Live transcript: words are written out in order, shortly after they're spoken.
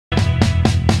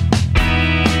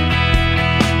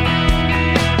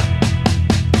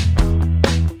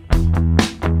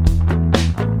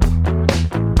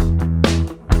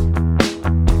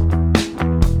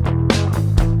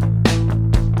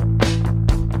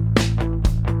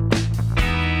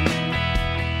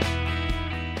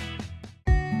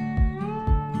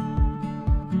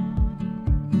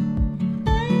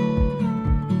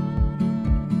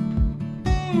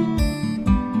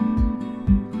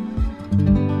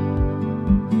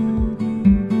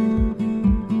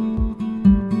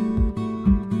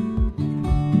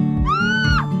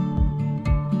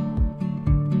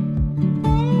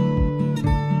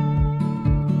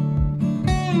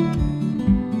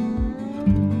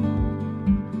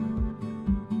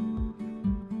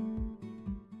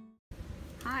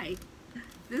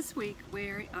This week we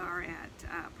are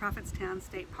at Prophetstown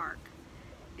State Park.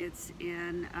 It's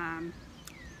in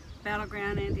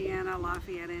Battleground, Indiana,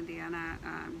 Lafayette, Indiana,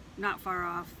 not far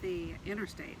off the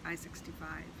interstate, I-65.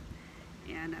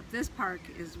 And this park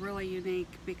is really unique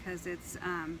because it's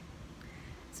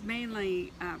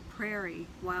mainly prairie,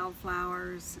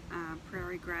 wildflowers,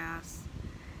 prairie grass,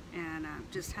 and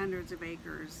just hundreds of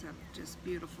acres of just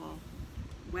beautiful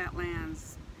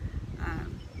wetlands.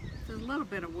 There's a little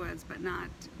bit of woods, but not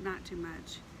too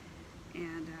much,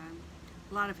 and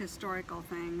a lot of historical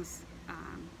things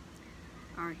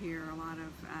are here. A lot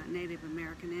of Native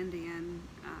American Indian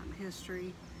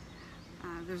history.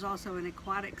 There's also an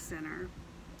aquatic center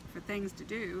for things to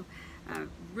do.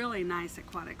 Really nice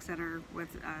aquatic center with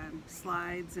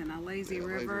slides and a lazy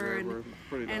river and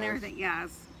nice. Everything. Yeah,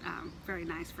 it's very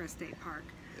nice for a state park.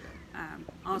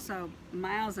 Also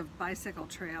miles of bicycle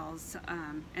trails,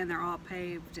 and they're all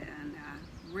paved and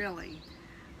really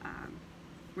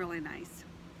nice.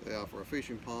 They offer a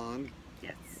fishing pond.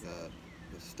 Yes.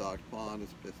 The stocked pond.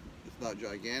 It's not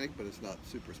gigantic, but it's not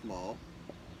super small.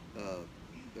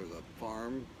 There's a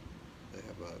farm. They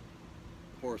have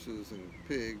horses and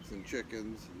pigs and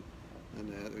chickens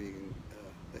and that.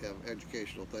 They have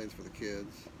educational things for the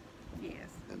kids. Yes.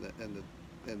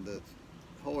 And the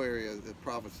whole area, the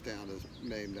Prophetstown, is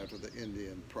named after the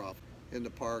Indian prophet. In the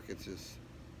park, it's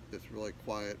really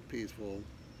quiet, peaceful.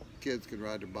 Kids can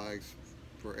ride their bikes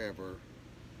forever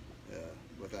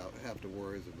without having to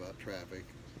worry about traffic.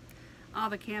 All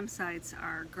the campsites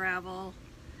are gravel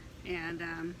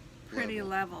and pretty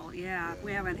level. Yeah,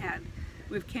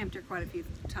 we've camped here quite a few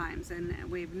times,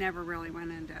 and we've never really run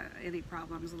into any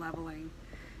problems leveling.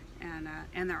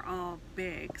 And they're all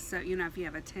big, so you know, if you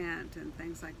have a tent and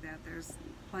things like that, there's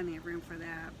plenty of room for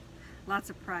that. Lots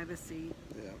of privacy.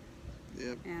 Yeah.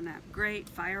 Yep. And great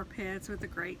fire pits with the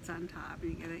grates on top.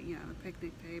 You get it, you know, the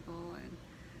picnic table, and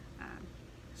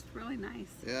just really nice.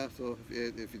 Yeah. So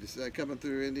if you decide coming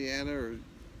through Indiana,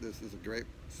 this is a great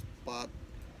spot,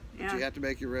 but you have to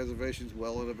make your reservations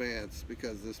well in advance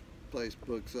because this place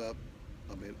books up.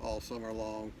 I mean, all summer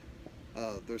long.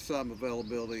 There's some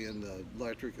availability in the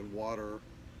electric and water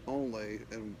only,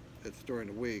 and it's during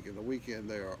the week. And the weekend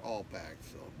they are all packed.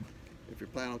 So if you're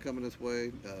planning on coming this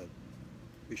way,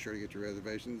 be sure to get your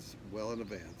reservations well in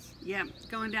advance. Yeah,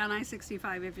 going down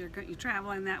I-65 if you're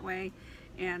traveling that way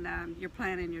and you're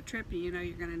planning your trip, you know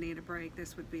you're going to need a break.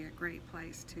 This would be a great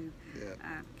place to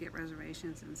get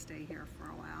reservations and stay here for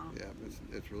a while. Yeah,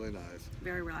 it's really nice.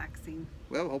 Very relaxing.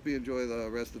 Well, hope you enjoy the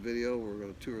rest of the video. We're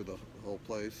going to tour the whole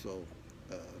place, so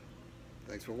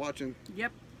thanks for watching.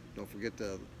 Yep. Don't forget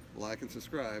to like and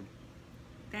subscribe.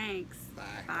 Thanks. Bye.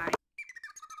 Bye.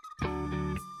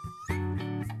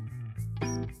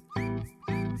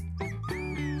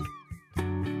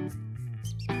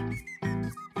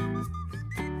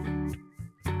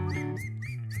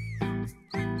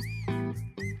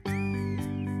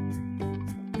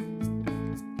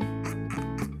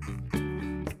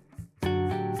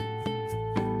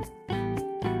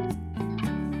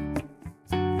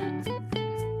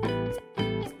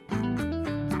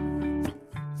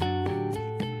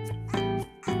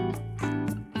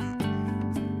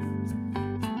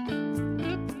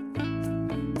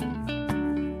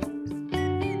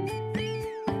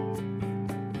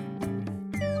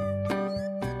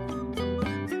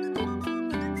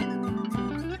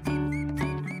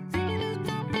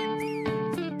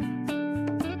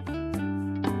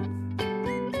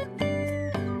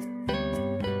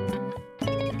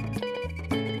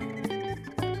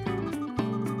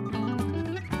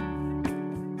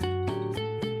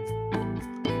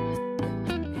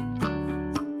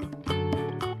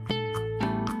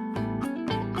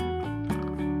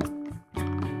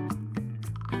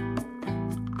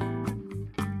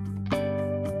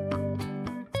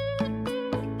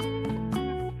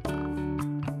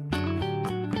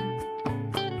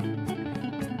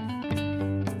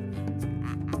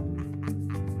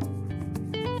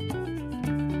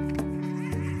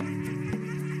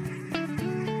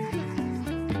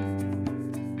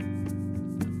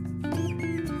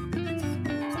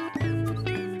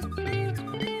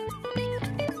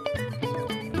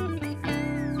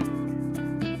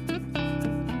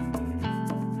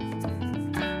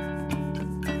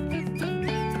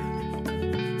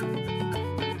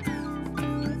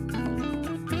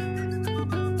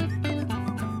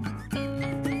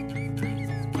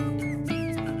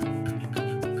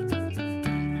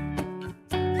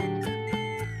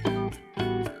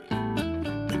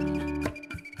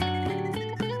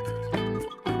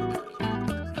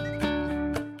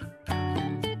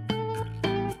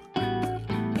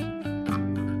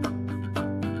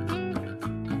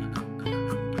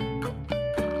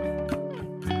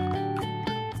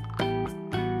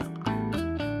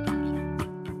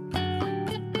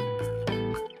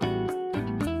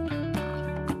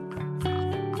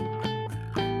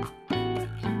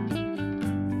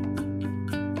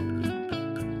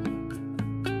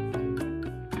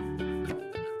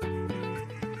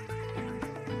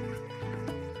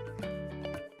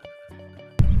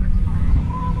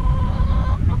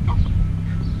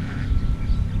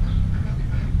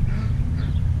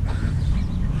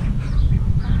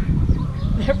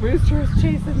 sure is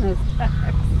chasing those ducks.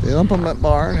 The implement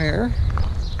barn here.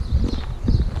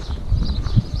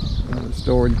 And the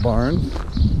storage barns.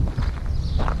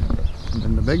 And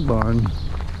then the big barn.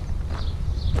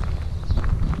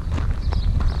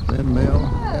 Windmill.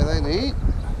 Anything to eat?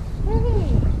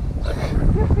 Hey,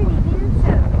 you're pretty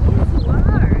handsome. Yes, you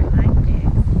are. I like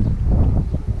this.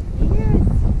 Yes.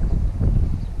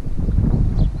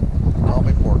 Call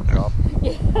me pork chop.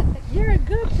 Yeah, you're a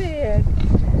good pig.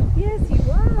 Yes, you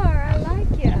are. I like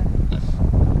you. Go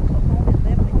home and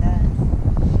live with us.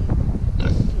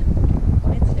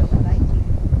 I'd still would like you.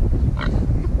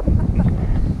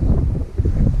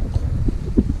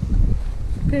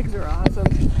 Pigs are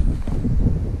awesome.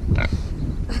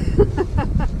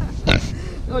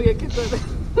 Oh, yeah, get the. Is it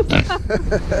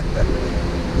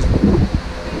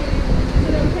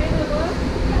okay to look?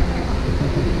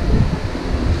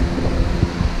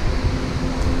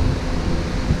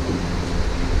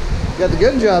 You got the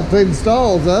good job cleaning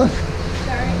stalls, huh?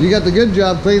 Sorry. You got the good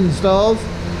job cleaning stalls?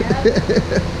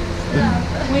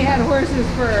 Yeah. We had horses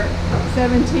for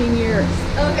 17 years.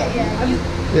 Okay, yeah. You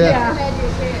Yeah. had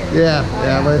your share. Yeah, Oh,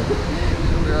 yeah.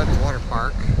 yeah. We're at the water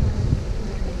park.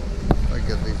 I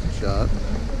get these a shot.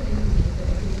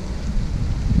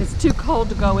 It's too cold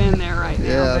to go in there right now.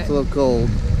 Yeah, it's a little cold.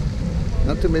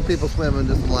 Not too many people swimming,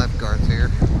 just the lifeguards here.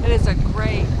 It is a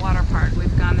great water park.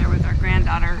 We've gone there with our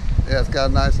granddaughter. Yeah, it's got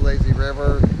a nice lazy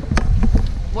river.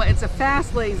 Well, it's a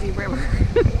fast, lazy river.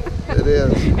 It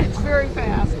is. It's very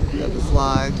fast. Got the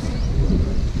slides.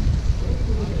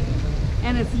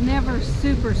 And it's never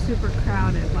super, super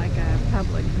crowded like a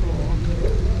public pool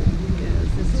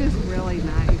is. It's just really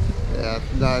nice. Yeah,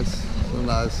 it's nice. It's a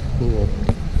nice pool.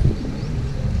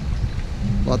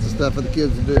 Lots of stuff for the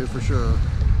kids to do for sure.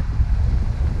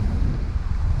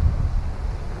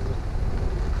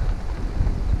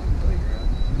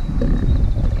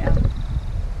 Yeah.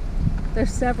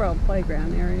 There's several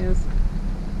playground areas.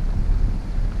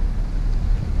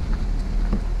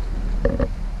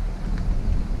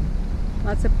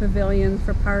 Lots of pavilions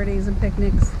for parties and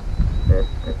picnics.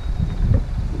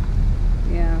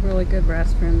 Yeah, really good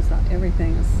restrooms.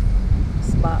 Everything is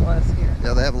spotless here.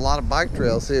 Yeah, they have a lot of bike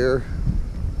trails here.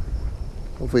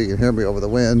 Hopefully you can hear me over the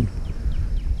wind.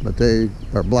 But they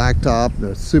are blacktop,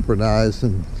 they're super nice,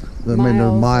 and I mean there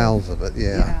are miles of it,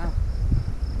 yeah.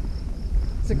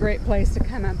 It's a great place to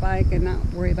come and bike and not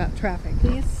worry about traffic.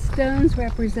 These stones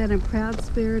represent a proud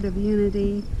spirit of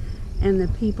unity and the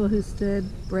people who stood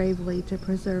bravely to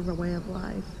preserve a way of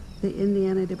life. The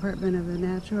Indiana Department of the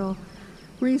Natural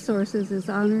Resources is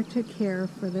honored to care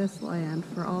for this land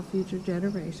for all future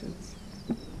generations.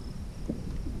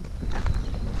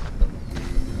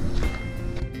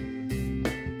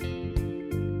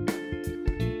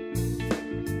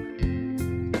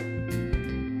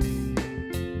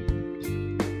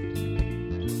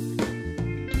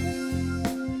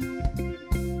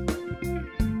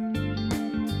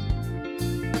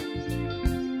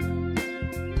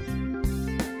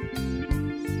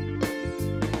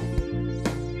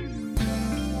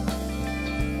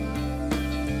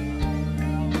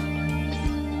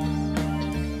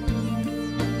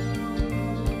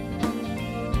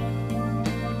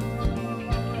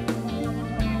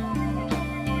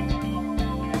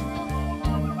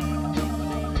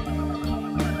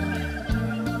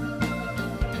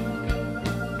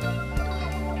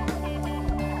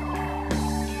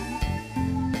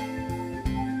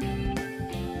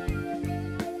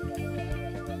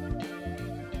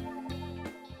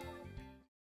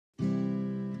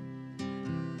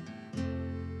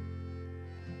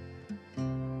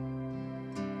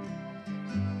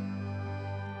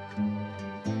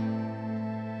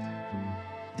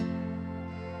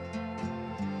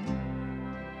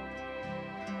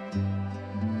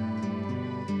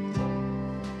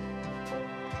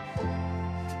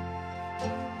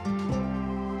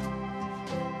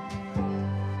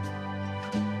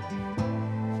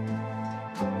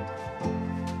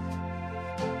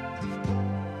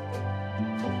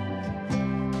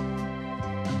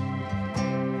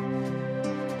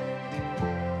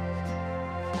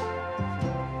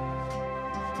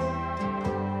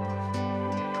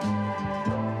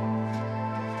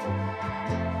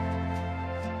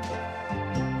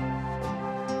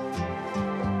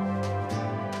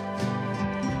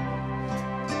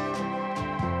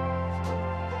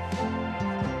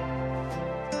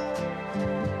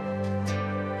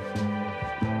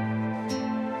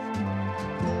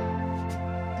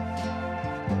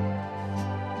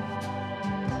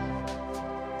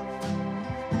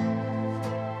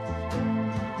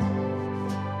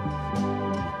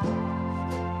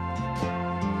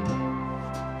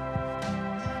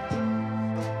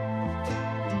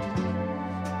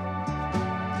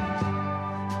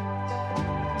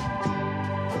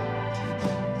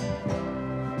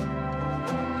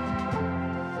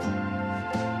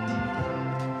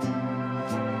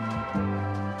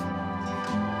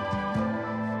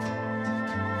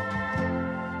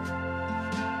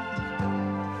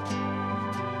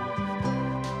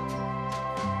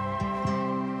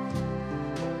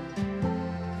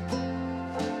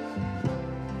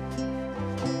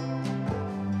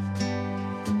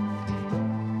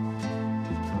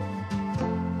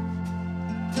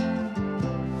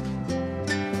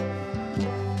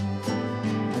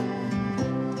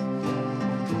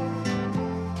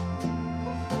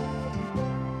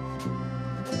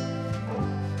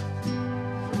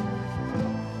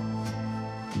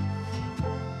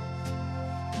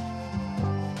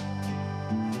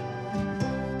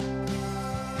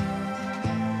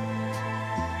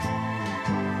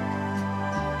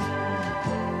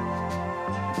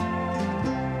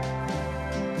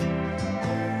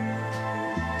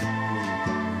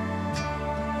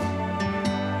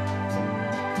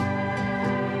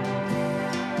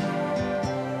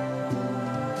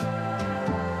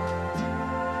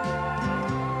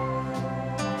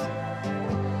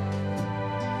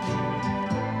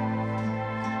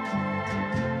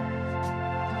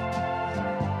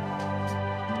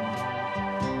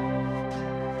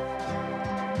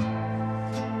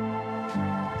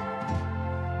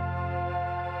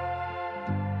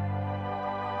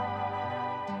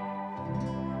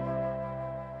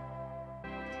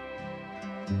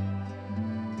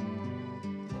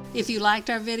 If you liked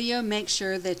our video, make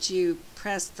sure that you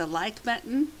press the like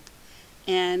button,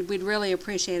 and we'd really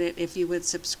appreciate it if you would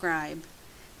subscribe.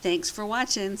 Thanks for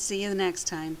watching. See you the next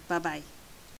time. Bye-bye.